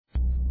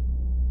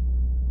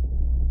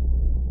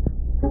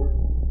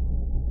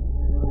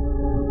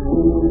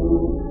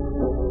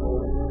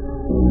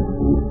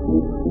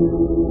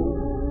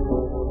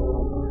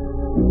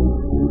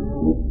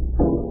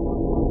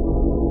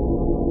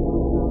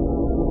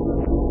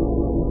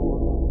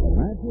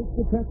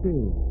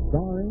Detective,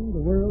 starring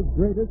the world's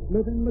greatest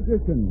living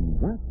magician,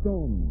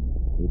 Blackstone,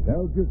 who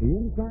tells you the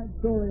inside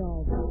story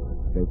of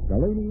the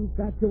Cellini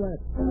Statuette.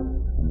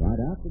 And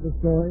right after the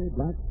story,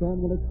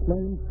 Blackstone will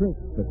explain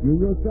tricks that you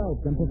yourself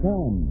can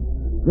perform,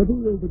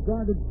 reveal the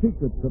guarded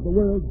secrets of the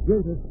world's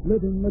greatest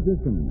living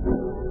magician.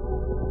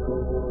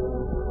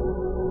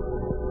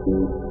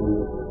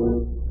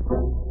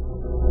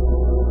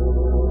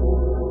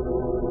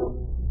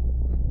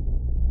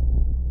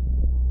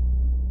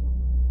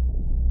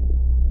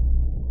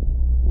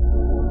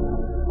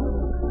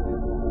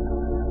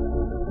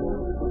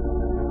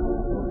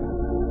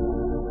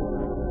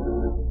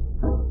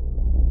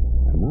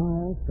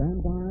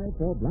 Stand by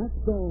for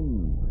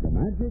Blackstone, the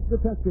Magic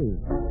Detective.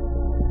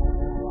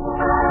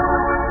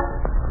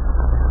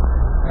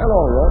 Hello,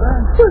 Rhoda.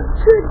 Well,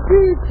 good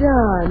day,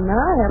 John.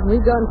 Now, haven't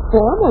we gone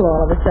formal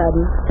all of a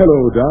sudden? Hello,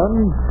 Don.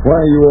 Why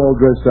are you all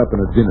dressed up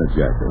in a dinner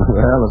jacket?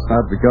 Well, it's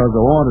not because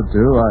I wanted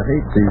to. I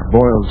hate these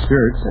boiled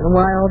shirts. And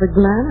why all the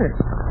glamour?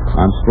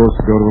 I'm supposed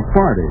to go to a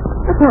party.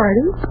 A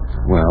party?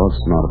 Well,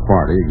 it's not a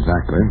party,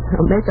 exactly.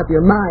 Now, make up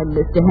your mind,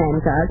 Mr.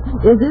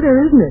 Hancock. Is it or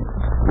isn't it?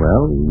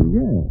 Well,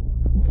 yeah.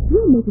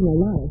 You're making a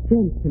lot of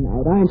sense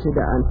tonight, aren't you,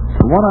 Don?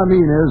 What I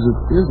mean is,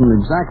 it isn't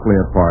exactly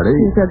a party.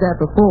 You said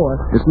that before.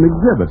 It's an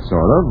exhibit,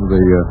 sort of,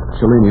 the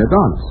Cellini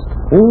Adonis.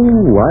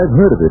 Oh, I've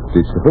heard of it.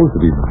 It's supposed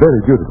to be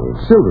very beautiful.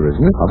 Silver,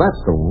 isn't it? Oh,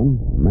 that's the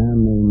one. A man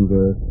named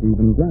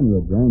Stephen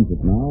Glenwood owns it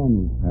now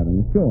and is having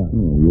a show.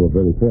 You're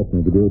very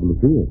fortunate to be able to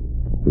see it.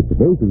 It's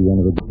supposed to be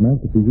one of the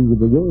masterpieces of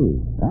the world.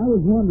 I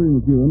was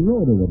wondering if you and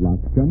Rhoda would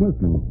like to come with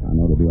me. I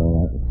know it'll be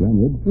all right with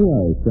Glenwood.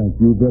 Why, thank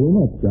you very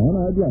much, John.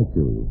 I'd like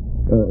to.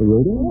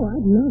 Rhoda? Oh,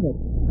 I'd love it.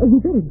 You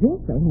better dress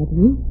so, hadn't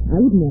you? I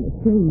wouldn't want to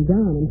shame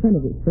Don in front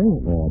of his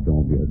friends. Oh,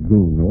 don't be a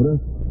goon, Rhoda.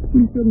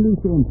 You shouldn't be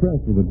so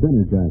impressed with a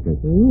dinner jacket.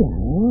 Yeah,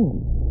 I am.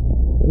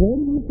 Where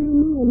do you see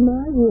me in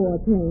my war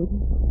paint?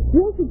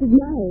 Dresses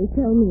admirers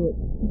tell me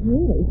it's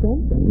really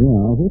something. Yeah,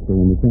 I'll whistle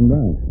when you come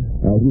back.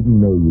 I didn't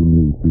know you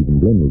knew Stephen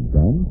Glenwood,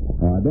 John.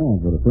 I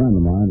don't, but a friend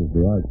of mine is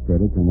the arts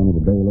critic on one of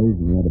the Baileys,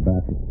 and he had a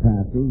batch of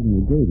passes, and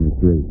he gave me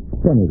 3.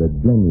 Funny that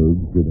Glenwood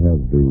should have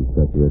the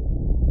statuette.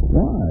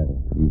 Why?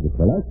 He's a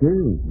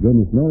collector.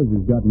 Goodness knows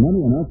he's got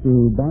money enough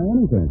to buy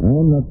anything.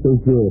 I'm not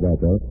so sure about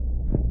that.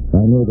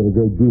 I know that a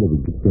great deal of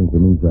it comes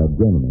from inside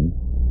Germany.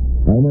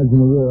 I imagine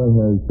the war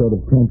has sort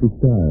of cramped his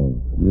style.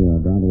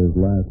 Yeah, down to his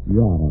last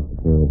yacht, I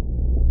suppose.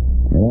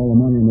 And all the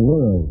money in the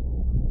world,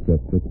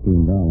 except $16.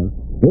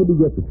 Where did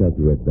you get the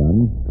statuette,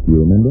 John? Do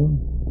you remember?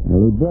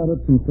 Well, he bought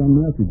it from some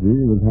refugee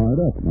who was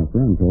hard up, my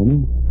friend told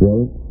me.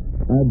 Well,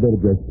 I'd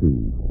better dress too.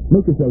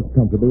 Make yourself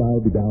comfortable.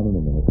 I'll be down in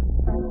a minute.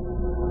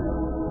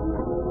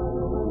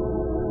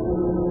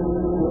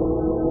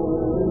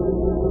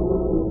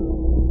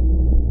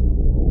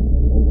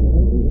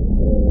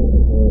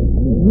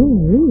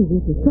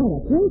 This is quite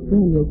a place,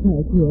 Daniel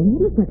Park here. It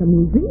looks like a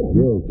museum.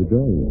 Yes, it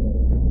does.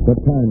 What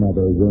time are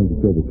they going to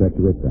show the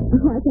statuette down?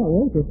 Oh, I can't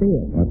wait to see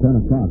it. 10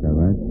 o'clock, all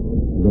right.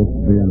 Supposed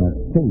to be in a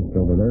case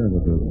over there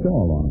with a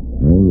stall on it.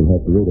 Well, you'll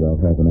have to wait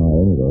about half an hour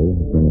anyway.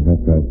 It's only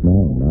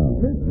 9:30 now.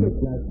 Mr.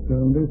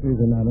 Blackstone, this is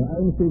another.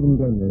 I'm Stephen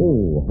Glenwood.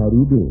 Oh, how do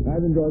you do?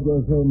 I've enjoyed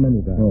your show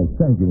many times. Oh,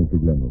 thank you,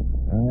 Mr. Glenwood.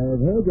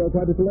 I've heard you're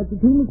quite a collector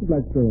too, Mr.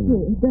 Blackstone.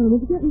 Hey, Don,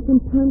 have you gotten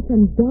some punch?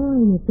 I'm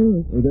dying of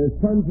thirst. There's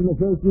punch in the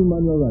first room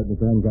on your right,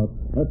 Mr. Hancock.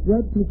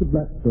 Perhaps Mr.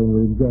 Blackstone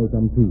will enjoy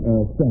some tea.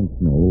 Thanks,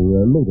 no.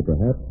 Later,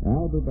 perhaps.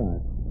 I'll be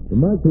back.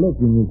 My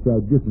collecting is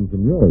quite different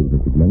from yours,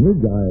 Mr.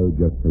 Glenwood. I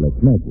just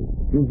collect magic.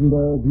 Isn't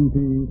all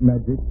beauty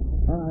magic?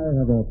 I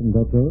have often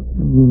thought so.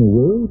 In a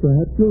way,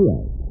 perhaps you're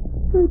right.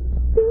 But,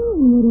 Don,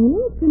 what on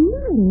earth's the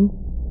matter?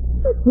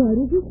 It's white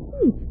as a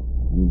sheet.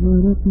 You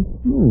burned up in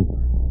smoke.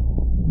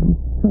 I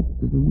touched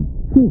it and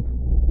kissed.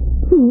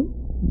 Kiss?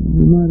 It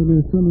reminded me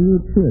of some of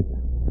your tricks.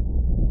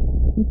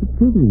 It's a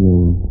pretty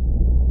rose.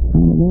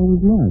 Kind of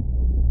always liked.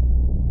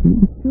 It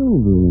was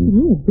silver and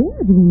You're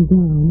dabbling,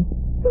 Don.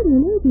 What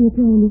on earth are you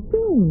trying to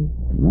say?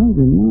 right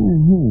in my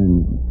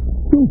hand.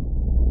 Kiss.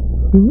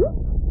 Kiss?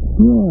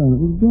 Yeah, it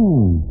was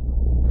gone.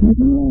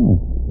 Nothing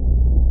left.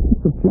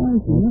 Just a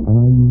flash of What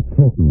are you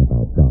talking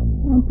about, Don?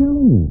 I'm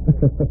telling you.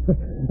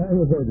 I'm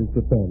afraid it's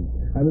the pen.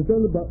 I was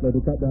told the butler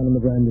to cut down on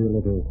the brandy a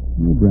little.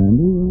 The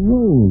brandy? A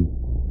rose.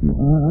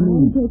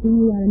 I'm taking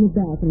you out in the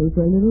balcony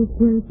for a little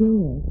fresh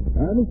air.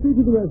 I will see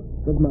to the rest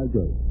of my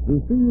guests. We'll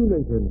see you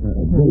later.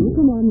 You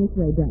come on this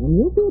way, Don.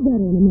 You'll feel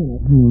better in a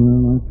minute.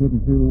 Well, I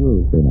couldn't feel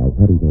worse. Say now,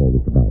 what is all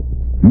this about?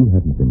 You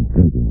haven't been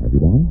drinking, have you,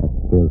 Don? Of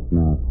course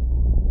not.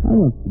 I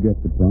went to get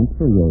the trunk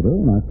for Rhoda,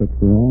 and I took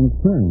the wrong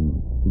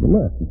turn. To the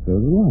left instead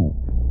of the right.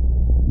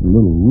 A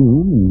little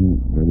room, and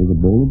there was a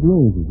bowl of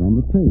roses on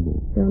the table.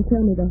 Don't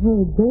tell me the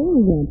whole bowl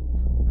went.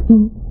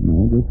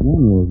 No, just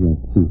one rose went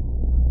too.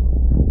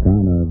 I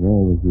kind of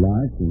always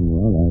liked, and,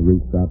 well, I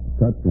reached out to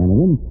touch one of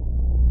them.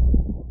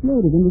 It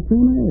floated in the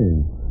thin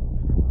air.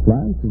 A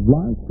flash of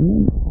light, and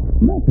then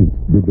nothing.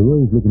 Did the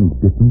rose look any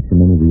different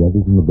from any of the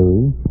others in the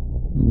bowl?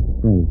 It's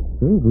so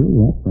silver,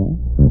 that's all.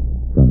 That's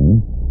funny.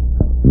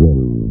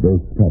 Well,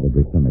 there's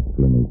probably some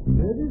explanation.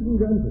 Ladies and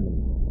gentlemen,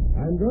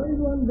 I I'm going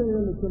to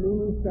unveil the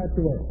Cellini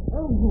Statuette.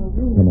 Come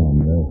on,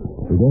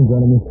 we don't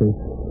want to miss this.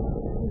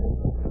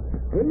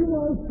 Will you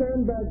all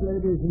stand back,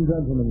 ladies and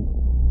gentlemen?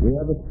 We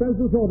have a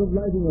special sort of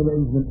lighting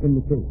arrangement in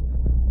the case.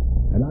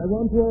 And I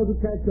want you all to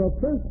catch your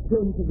first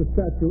glimpse of the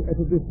statue at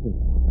a distance.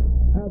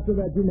 After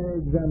that, you may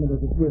examine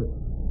it at will.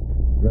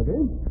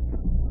 Ready?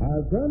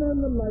 I'll turn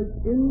on the light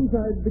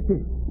inside the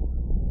case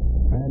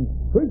and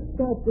twist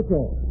off the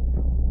top.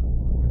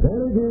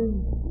 There it is.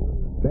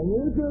 The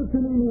little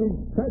Cellini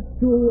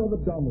statue of a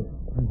dummy.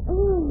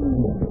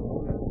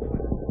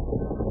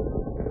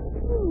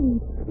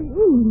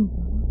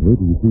 Where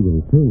do you see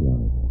the tail on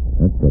it?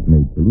 That's what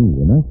made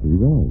Cellini an actor he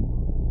was.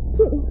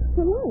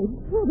 The light.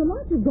 Oh, the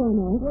lights have gone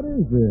off. What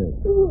is this?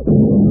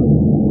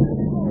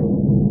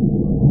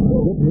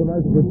 Get your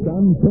lights switched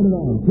on. Turn it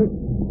on. Quick.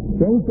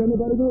 Don't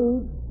anybody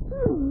move.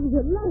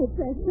 The lights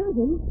are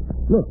shutting.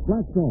 Look,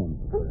 Blackstone.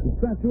 The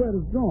statuette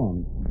is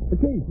gone. The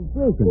case is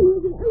broken.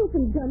 There's an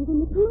elephant gun from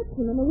the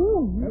collection on the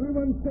wall.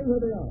 Everyone stay where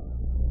they are.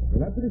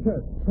 We'll have to be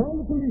searched. Call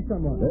the police,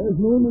 someone. There's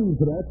no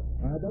need for that.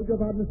 I beg your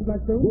pardon, Mr.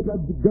 Blackstone. Get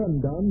that gun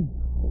down.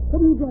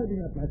 What are you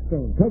driving at,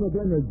 Blackstone? Cover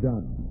Blenhead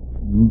down.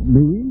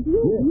 Me?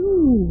 Yes.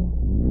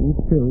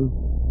 Okay.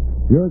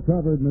 You're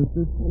covered,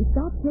 mister. And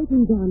stop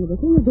taking down with the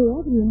thing will go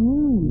over your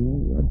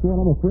hand. That's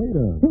what I'm afraid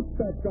of. Put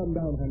that gun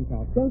down,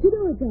 Hancock. Don't you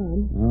do it,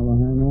 Don. I'll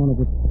hang on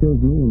if it kills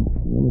me,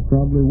 and it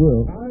probably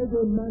will. I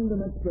demand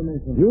an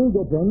explanation. You'll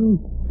get one,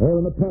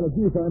 or an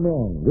apology if I'm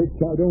wrong, which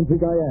I don't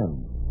think I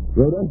am.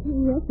 Rhoda?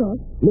 Yes, boss.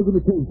 Look at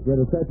the case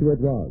where the statuette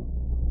was.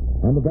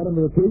 On the bottom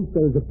of the case,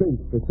 there's a base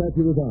the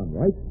statue was on,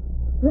 right?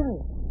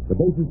 Right. The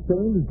base is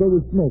stained as though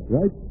with smoke,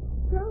 right?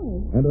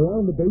 Right. And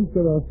around the base,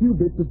 there are a few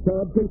bits of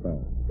charred paper.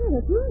 Yeah,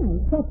 that's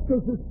right. What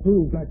does this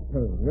prove,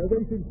 Blackstone? We're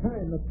wasting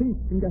time. The thief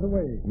can get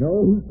away.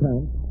 No, he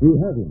can't. We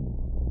have him.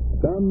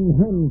 Don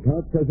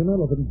Hancock has an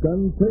elephant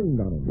gun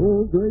trained on him.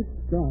 Oh, great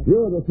Scott.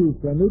 You're the thief,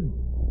 Brendan.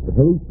 The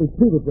police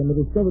pursued it when they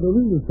discovered a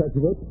real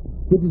statuette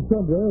hidden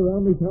somewhere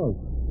around this house.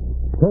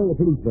 Call the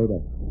police, Rhoda.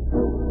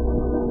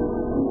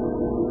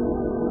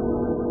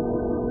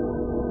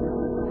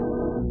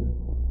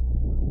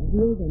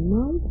 Here's a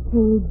nice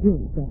cold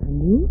drink, Don.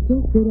 You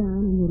just sit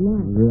down and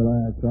relax.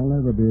 Relax. I'll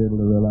never be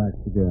able to relax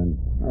again.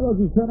 I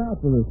wasn't set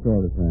out for this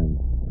sort of thing.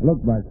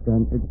 Look,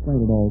 Blackstone,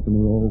 explain it all to me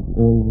over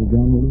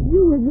again, will you?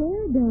 You were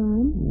there,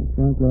 Don.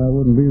 Frankly, I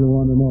wouldn't be the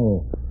one to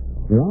know.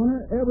 Your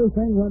Honor,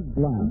 everything went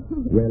black.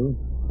 Well,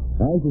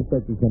 I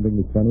suspected something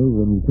was funny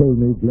when you told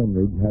me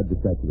Glenridge had the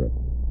statuette.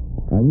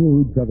 I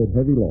knew he'd suffered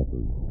heavy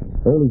losses.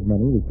 All his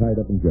money was tied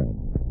up in jam.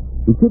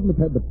 He couldn't have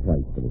had the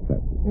price for the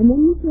statue. And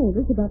then you told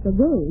us about the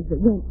rose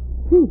that went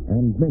poof.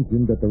 And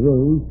mentioned that the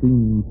rose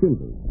seemed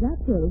silver. That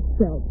rose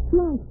spelled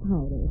flash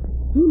powder.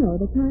 You know,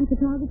 the kind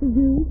photographers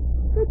use.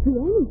 That's the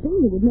only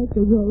thing that would make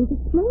the rose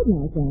explode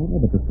like that.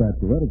 Yeah, but the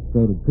statuette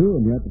exploded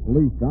too, and yet the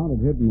police found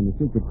it hidden in the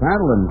secret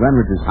panel in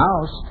Glenridge's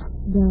house.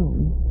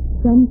 Don,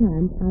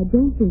 sometimes I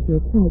don't think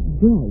you're quite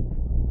bright.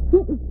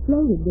 What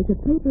exploded was a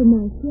paper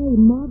mache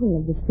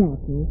model of the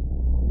statue.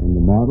 And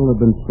the model had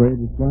been sprayed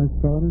with flash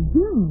powder?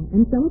 Yeah,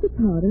 and some of the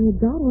powder had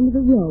got onto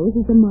the rose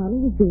as the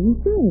model was being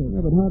sprayed.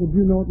 Yeah, but how did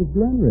you know it was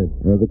Glenridge?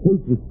 Well, the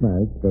case was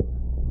smashed, but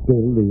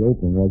still the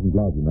opening wasn't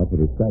large enough for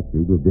the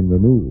statue to have been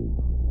removed.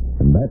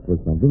 And that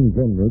was something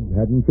Glenridge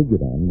hadn't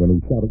figured on when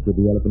he shot it with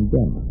the elephant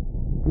gun.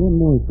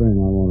 One more thing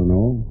I want to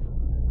know.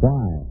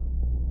 Why?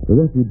 The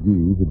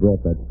refugees who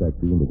brought that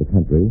statue into the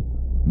country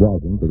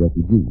wasn't the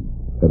refugees,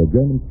 but a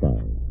German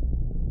spy.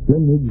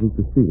 Glenridge was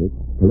to steal it,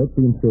 collect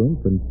the insurance,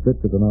 and split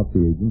with the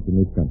Nazi agents in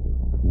this country.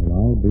 Well,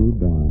 I'll be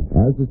darned.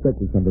 I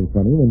suspected something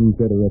funny when you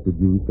said a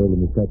refugee stole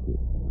the statue.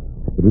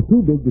 It was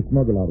too big to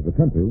smuggle out of the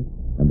country,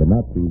 and the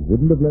Nazis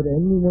wouldn't have let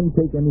anyone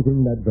take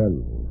anything that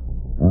valuable,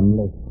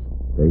 unless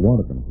they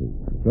wanted them to.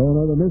 So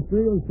another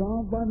mystery was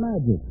solved by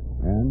magic.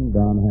 And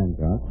Don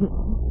Hancock.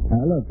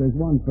 Look, there's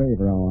one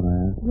favor I want to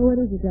ask.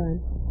 What is it, Don?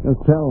 Just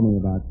tell me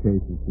about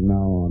cases from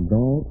now on.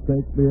 Don't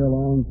take me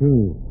along,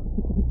 too.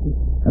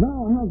 And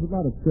now, how's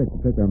about a trick to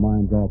take our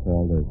minds off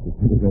all this, if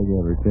we go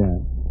every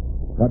chance?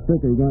 What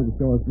trick are you going to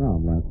show us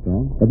now,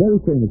 Blackstone? A very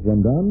famous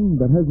one, Don,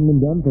 that hasn't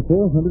been done for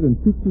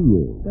 450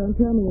 years. Don't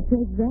tell me it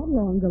takes that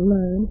long to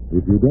learn.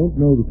 If you don't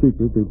know the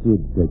secret, it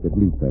would take at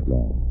least that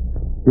long.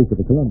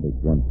 Christopher Columbus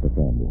once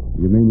performed it.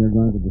 You mean you're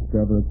going to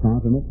discover a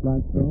continent,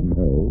 Blackstone?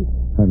 No,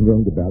 I'm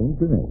going to balance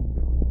an egg.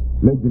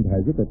 Legend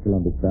has it that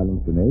Columbus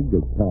balanced an egg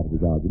as part of his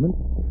argument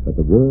that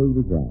the world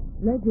was round.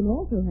 Legend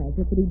also has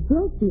it that he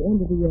broke the end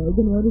of the egg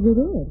in order to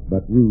do it.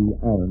 But we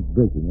aren't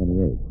breaking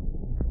any eggs.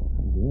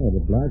 Yeah,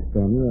 but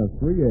Blackstone, you have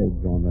 3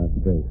 eggs on that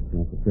base.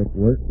 Don't the trick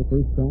work the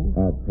first time?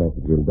 Of course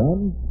it will,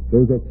 Don.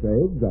 Those extra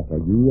eggs are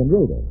for you and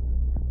Rhoda.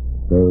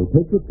 So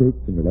take your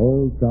picks and we'll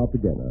all start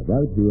together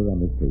right here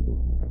on this table.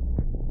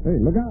 Hey,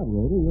 look out,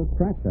 Rhoda. You'll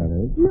crack that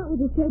egg. Not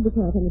with this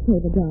tablecloth on the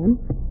table, Don.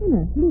 In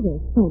a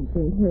little foam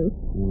won't hurt.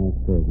 Well, I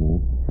suppose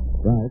not.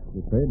 Right, the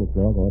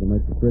tablecloth ought to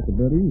make the trick a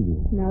bit easier.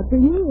 Not for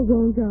you, it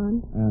won't,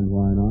 Don. And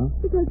why not?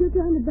 Because you're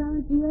trying to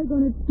balance the egg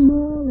on its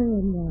small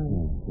end, Don.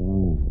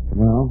 Oh,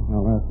 well,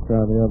 I'll have to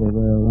try the other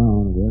way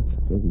around, I guess.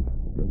 Doesn't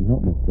Doesn't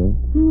help much, though.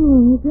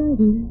 It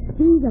doesn't.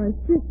 These are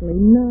strictly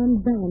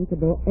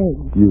non-balanceable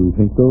eggs. You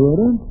think so,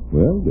 Rhoda?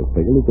 Well, just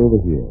take a look over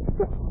here.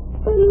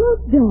 But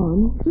look,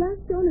 Don.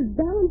 Blackstone has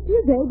balanced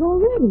his egg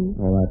already.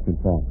 Oh, that's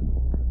impossible.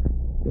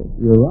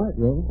 You're right,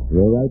 Rhoda.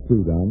 You're right,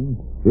 too, Don.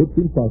 It's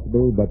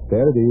impossible, but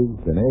there it is,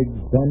 an egg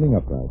standing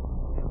upright.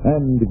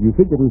 And if you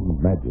think it isn't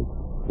magic,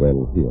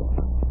 well, here.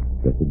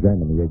 Just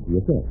examine the egg for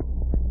yourself.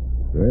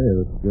 Say,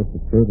 it's just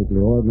a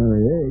perfectly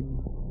ordinary egg.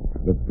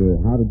 But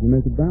how did you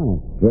make it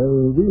balance?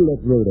 Well, we'll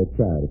let Rhoda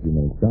try it a few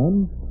minutes,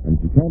 Don. And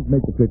if she can't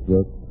make the trick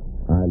work,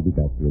 I'll be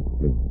back to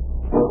explain.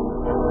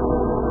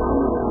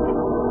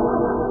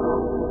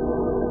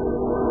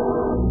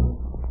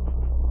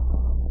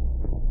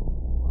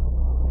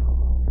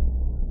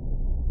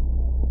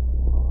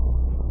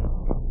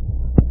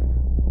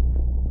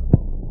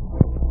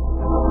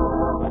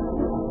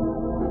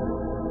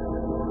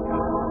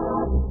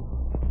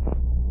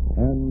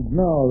 And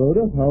now,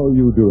 Rhoda, how are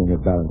you doing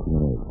at balancing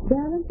an egg?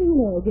 Balancing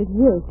an egg is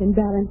worse than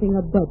balancing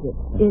a budget.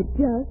 It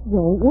just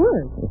won't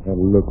work.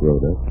 Look,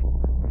 Rhoda.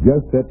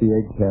 Just set the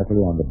egg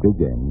carefully on the big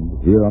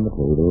end, here on the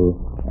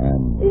table,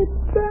 and... It's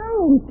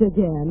balanced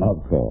again.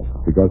 Of course,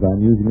 because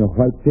I'm using a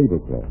white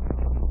tablecloth.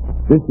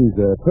 This is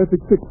a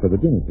perfect trick for the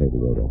dinner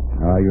table, Rhoda.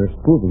 You're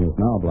spoofing us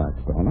now,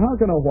 Blackstone. How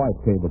can a white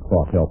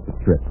tablecloth help the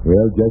trick?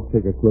 Well, just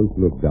take a close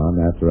look, Don,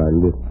 after I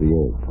lift the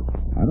egg.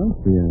 I don't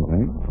see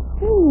anything.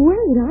 Oh,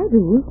 wait, I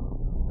do.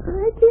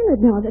 I feel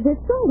it now that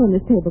there's salt on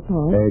this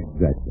tablecloth.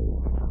 Exactly.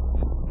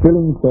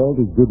 Filling salt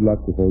is good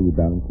luck before you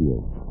balance the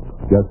egg.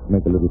 Just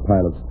make a little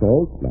pile of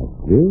salt,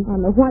 like this.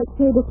 On the white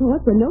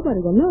tablecloth where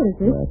nobody will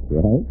notice it. That's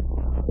right.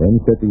 Then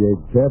set the egg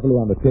carefully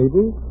on the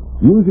table,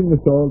 using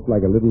the salt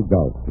like a little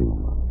golf tee.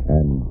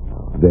 And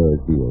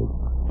there's the egg.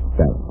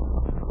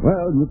 Balanced.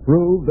 Well, you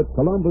proved that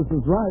Columbus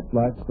is right,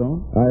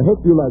 Blackstone. I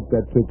hope you like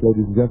that trick,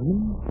 ladies and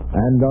gentlemen.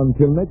 And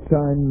until next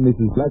time, this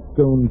is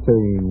Blackstone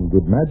saying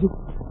good magic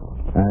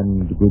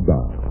and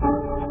goodbye.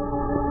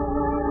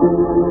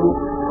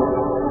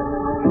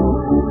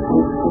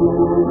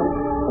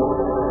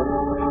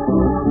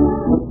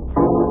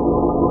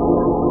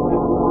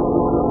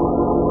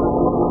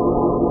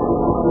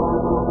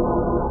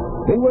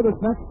 Be with us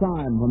next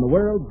time when the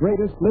world's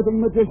greatest living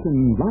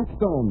magician,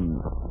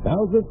 Blackstone,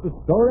 tells us the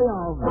story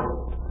of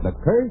the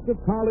Curse of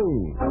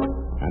Kali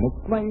and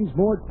explains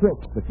more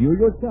tricks that you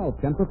yourself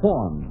can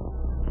perform.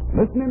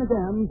 Listen in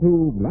again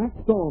to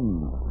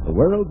Blackstone, the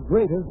world's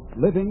greatest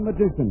living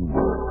magician.